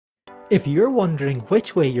If you're wondering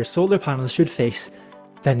which way your solar panels should face,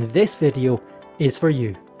 then this video is for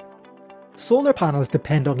you. Solar panels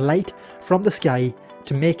depend on light from the sky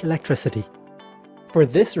to make electricity. For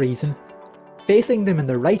this reason, facing them in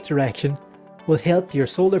the right direction will help your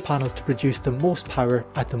solar panels to produce the most power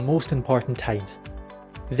at the most important times.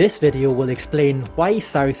 This video will explain why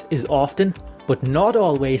south is often, but not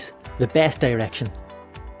always, the best direction.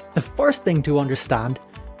 The first thing to understand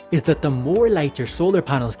is that the more light your solar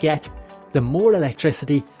panels get, the more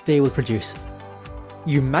electricity they will produce.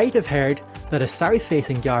 You might have heard that a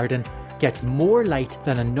south-facing garden gets more light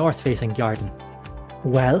than a north-facing garden.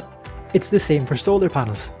 Well, it's the same for solar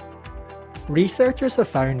panels. Researchers have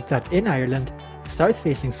found that in Ireland,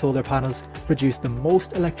 south-facing solar panels produce the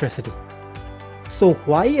most electricity. So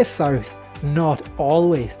why is south not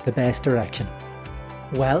always the best direction?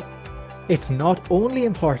 Well, it's not only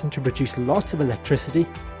important to produce lots of electricity,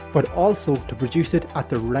 but also to produce it at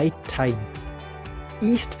the right time.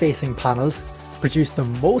 East-facing panels produce the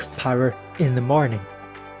most power in the morning.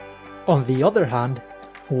 On the other hand,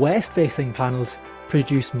 west-facing panels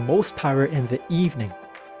produce most power in the evening.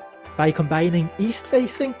 By combining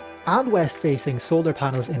east-facing and west-facing solar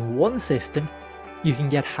panels in one system, you can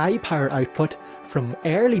get high power output from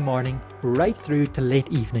early morning right through to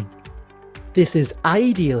late evening. This is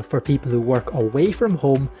ideal for people who work away from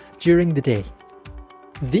home during the day.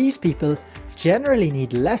 These people generally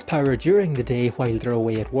need less power during the day while they're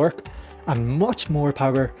away at work, and much more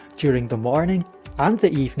power during the morning and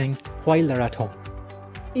the evening while they're at home.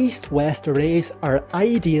 East-west arrays are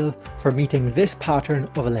ideal for meeting this pattern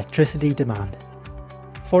of electricity demand.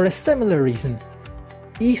 For a similar reason,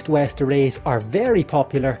 east-west arrays are very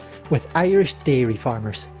popular with Irish dairy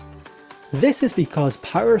farmers. This is because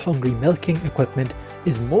power-hungry milking equipment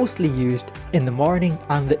is mostly used in the morning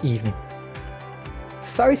and the evening.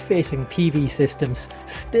 South-facing PV systems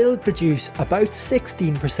still produce about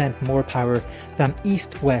 16% more power than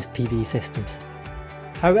east-west PV systems.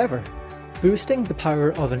 However, boosting the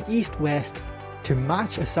power of an east-west to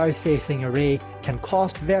match a south-facing array can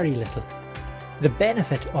cost very little. The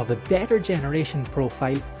benefit of a better generation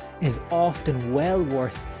profile is often well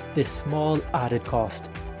worth this small added cost.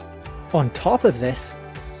 On top of this,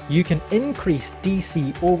 you can increase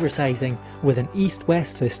DC oversizing with an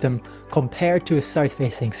east-west system compared to a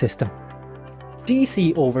south-facing system.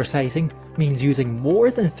 DC oversizing means using more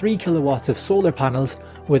than 3 kilowatts of solar panels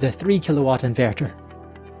with a 3 kilowatt inverter.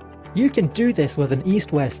 You can do this with an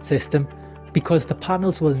east-west system because the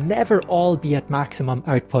panels will never all be at maximum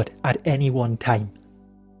output at any one time.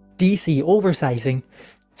 DC oversizing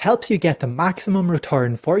helps you get the maximum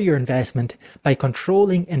return for your investment by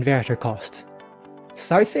controlling inverter costs.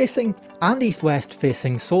 South-facing and east-west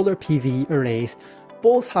facing solar PV arrays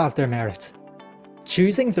both have their merits.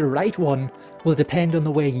 Choosing the right one will depend on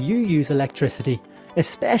the way you use electricity,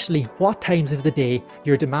 especially what times of the day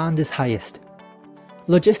your demand is highest.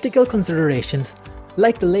 Logistical considerations,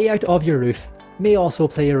 like the layout of your roof, may also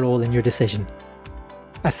play a role in your decision.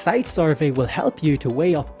 A site survey will help you to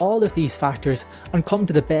weigh up all of these factors and come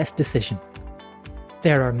to the best decision.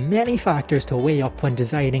 There are many factors to weigh up when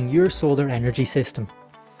designing your solar energy system.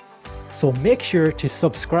 So make sure to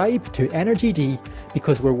subscribe to Energy D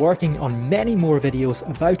because we're working on many more videos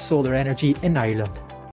about solar energy in Ireland.